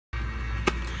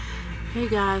Hey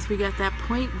guys, we got that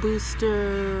point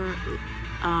booster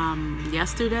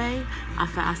yesterday.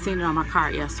 I seen it on my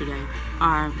cart yesterday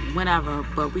or whenever,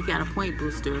 but we got a point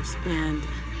booster. Spend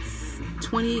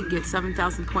 20, get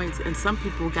 7,000 points, and some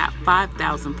people got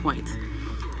 5,000 points.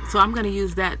 So I'm going to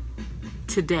use that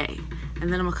today.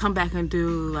 And then I'm going to come back and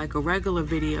do like a regular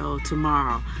video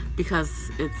tomorrow because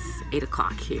it's 8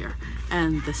 o'clock here.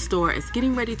 And the store is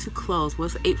getting ready to close. Well,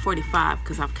 it's 8:45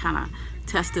 because I've kind of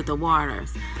tested the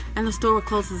waters. And the store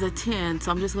closes at 10,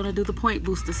 so I'm just going to do the point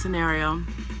booster scenario.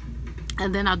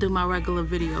 And then I'll do my regular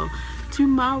video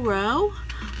tomorrow.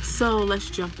 So let's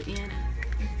jump in.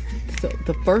 So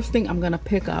the first thing I'm going to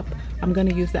pick up, I'm going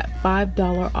to use that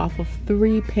 $5 off of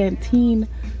 3 Pantene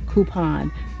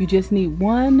coupon. You just need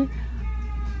one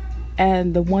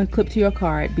and the one clip to your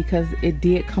card because it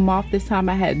did come off this time.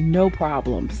 I had no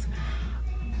problems.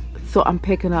 So I'm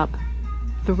picking up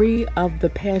 3 of the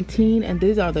Pantene, and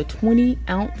these are the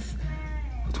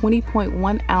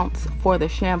 20.1 ounce for the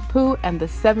shampoo and the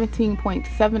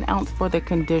 17.7 ounce for the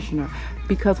conditioner,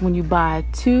 because when you buy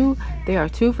 2 they are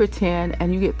 2 for 10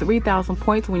 and you get 3,000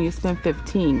 points when you spend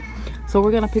 15. So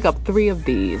we're gonna pick up 3 of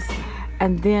these,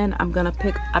 and then I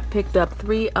picked up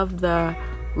 3 of the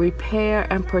Repair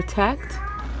and Protect,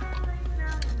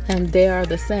 and they are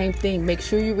the same thing. Make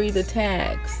sure you read the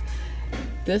tags.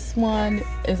 This one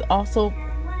is also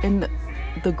in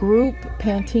the group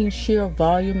Pantene Sheer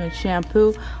Volume and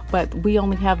Shampoo, but we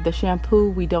only have the shampoo,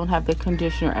 we don't have the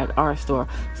conditioner at our store.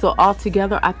 So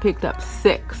altogether I picked up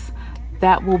 6.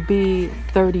 That will be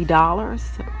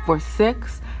 $30 for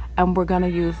 6, and we're gonna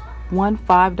use one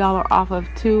 $5 off of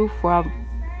 2 from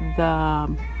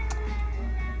the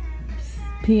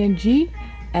P&G,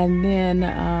 and then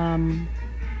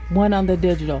one on the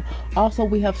digital. Also,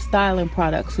 we have styling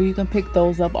products, so you can pick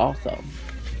those up also.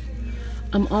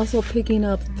 I'm also picking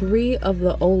up 3 of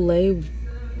the Olay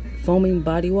foaming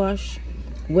body wash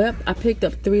whip. I picked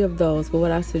up 3 of those, but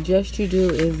what I suggest you do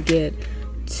is get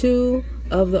 2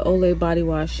 of the Olay body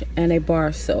wash and a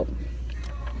bar soap.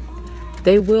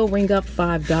 They will ring up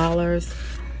 $5.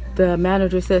 The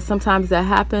manager says sometimes that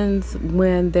happens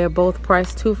when they're both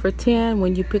priced 2 for 10.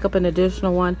 When you pick up an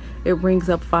additional one, it rings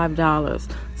up $5.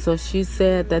 So she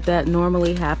said that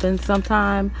normally happens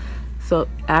sometime. So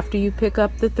after you pick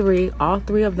up the 3, all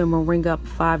 3 of them will ring up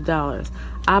 $5.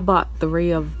 I bought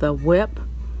 3 of the whip,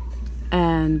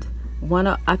 and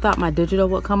I thought my digital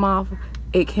would come off.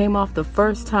 It came off the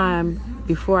first time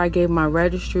before I gave my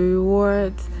registry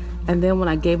rewards, and then when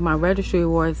I gave my registry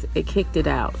rewards, it kicked it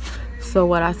out. So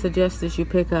what I suggest is you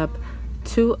pick up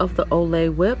 2 of the Olay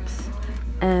whips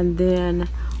and then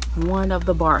 1 of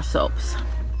the bar soaps.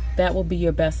 That will be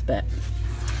your best bet,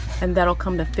 and that'll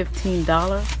come to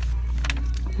 $15.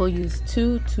 We'll use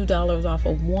 $2 off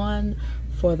of 1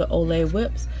 for the Olay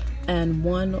whips and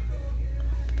 1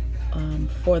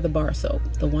 for the bar soap,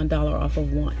 the $1 off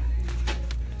of 1.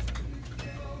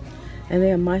 And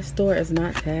then my store is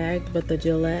not tagged, but the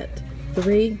Gillette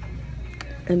 3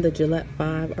 and the Gillette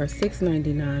 5 are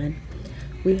 $6.99.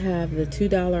 We have the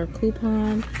 $2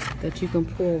 coupon that you can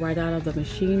pull right out of the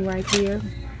machine right here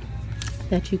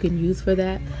that you can use for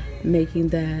that, making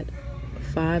that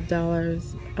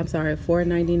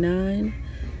 $4.99.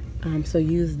 So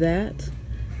use that,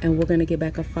 and we're going to get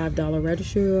back a $5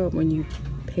 registry reward when you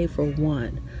pay for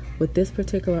 1. With this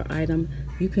particular item,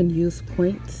 you can use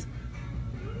points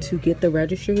to get the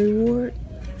registry reward.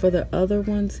 For the other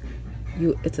ones,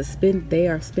 they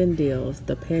are spin deals,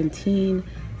 the Pantene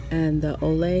and the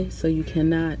Olay, so you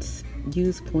cannot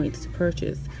use points to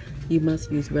purchase. You must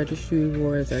use registry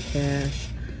rewards or cash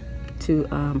to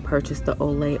purchase the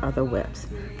Olay or the whips.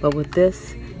 But with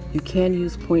this, you can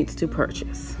use points to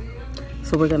purchase.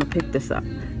 So we're gonna pick this up.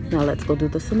 Now let's go do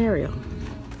the scenario.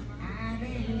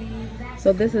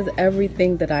 So this is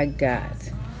everything that I got.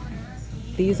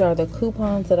 These are the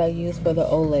coupons that I use for the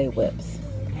Olay whips.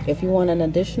 If you want an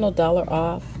additional $1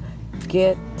 off,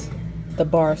 get the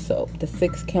bar soap, the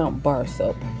 6-count bar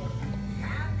soap.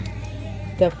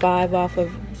 The 5 off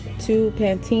of 2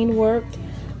 Pantene worked.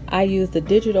 I use the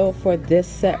digital for this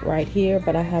set right here,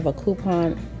 but I have a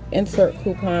insert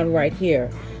coupon right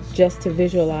here just to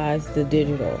visualize the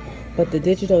digital. But the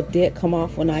digital did come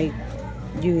off when I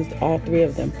used all 3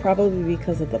 of them, probably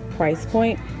because of the price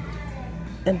point.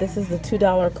 And this is the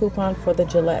 $2 coupon for the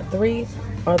Gillette 3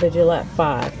 or the Gillette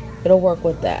 5. It'll work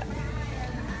with that.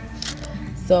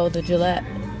 So the Gillette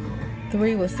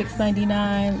 3 was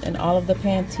 $6.99, and all of the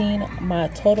Pantene, my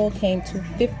total came to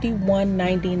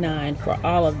 $51.99 for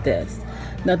all of this.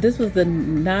 Now this was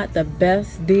not the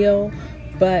best deal,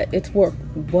 but it's what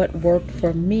worked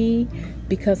for me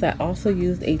because I also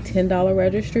used a $10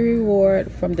 registry reward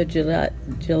from the Gillette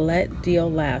deal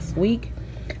last week.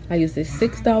 I used a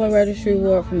 $6 registry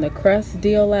reward from the Crest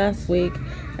deal last week,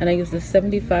 and I used a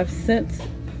 75-cent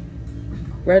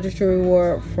registry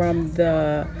reward from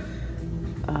the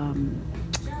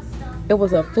it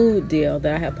was a food deal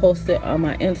that I had posted on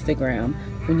my Instagram.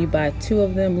 When you buy 2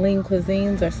 of them lean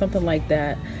cuisines or something like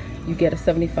that, you get a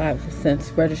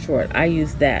 75-cent registry reward. I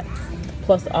used that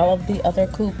plus all of the other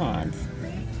coupons.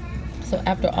 So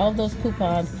after all of those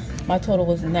coupons, my total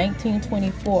was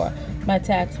 $19.24. My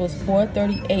tax was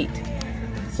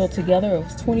 $4.38. So together it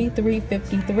was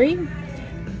 $23.53.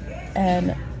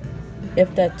 And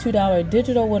if that $2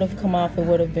 digital would have come off, it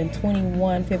would have been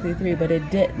 $21.53, but it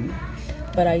didn't.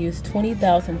 But I used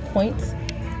 20,000 points,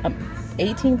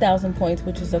 18,000 points,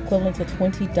 which is equivalent to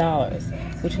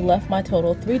 $20, which left my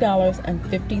total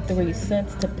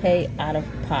 $3.53 to pay out of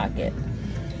pocket.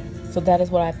 So that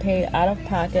is what I paid out of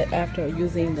pocket after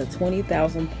using the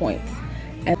 20,000 points.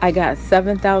 And I got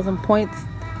 7,000 points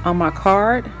on my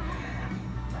card.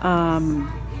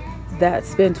 That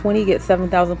spend 20 get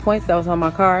 7,000 points. That was on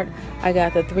my card. I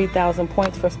got the 3,000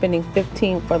 points for spending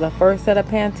 15 for the first set of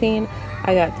Pantene.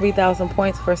 I got 3,000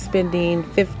 points for spending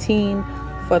 15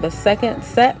 for the second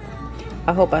set.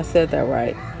 I hope I said that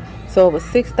right. So it was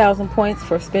 6,000 points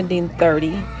for spending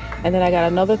 30. And then I got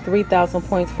another 3,000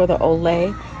 points for the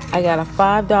Olay. I got a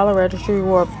 $5 registry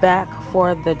reward back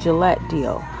for the Gillette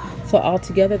deal. So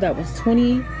altogether that was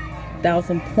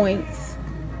 20,000 points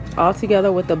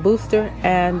altogether with the booster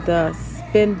and the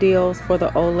spin deals for the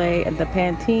Olay and the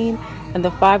Pantene and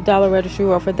the $5 registry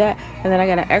reward for that. And then I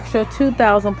got an extra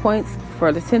 2,000 points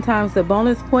for the 10 times the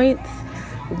bonus points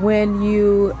when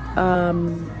you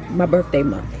my birthday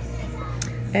month,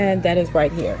 and that is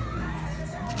right here.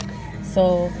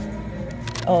 So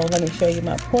let me show you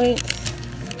my points.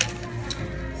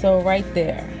 So right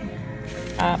there,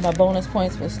 my bonus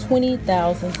points was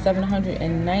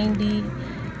 20,790.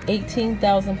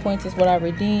 18,000 points is what I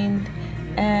redeemed,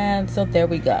 and so there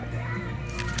we go.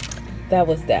 That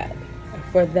was that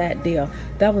for that deal.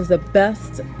 That was the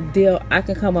best deal I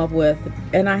can come up with,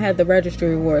 and I had the registry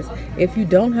rewards. If you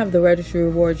don't have the registry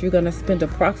rewards, you're going to spend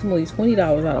approximately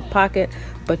 $20 out of pocket,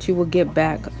 but you will get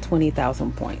back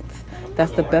 20,000 points.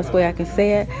 That's the best way I can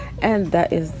say it, and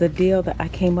that is the deal that I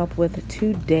came up with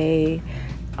today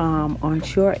on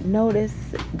short notice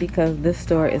because this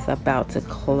store is about to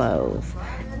close.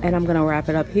 And I'm going to wrap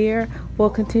it up here. We'll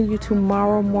continue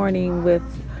tomorrow morning with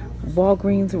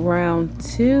Walgreens round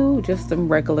 2, just some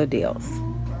regular deals.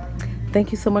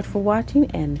 Thank you so much for watching,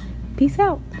 and peace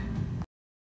out.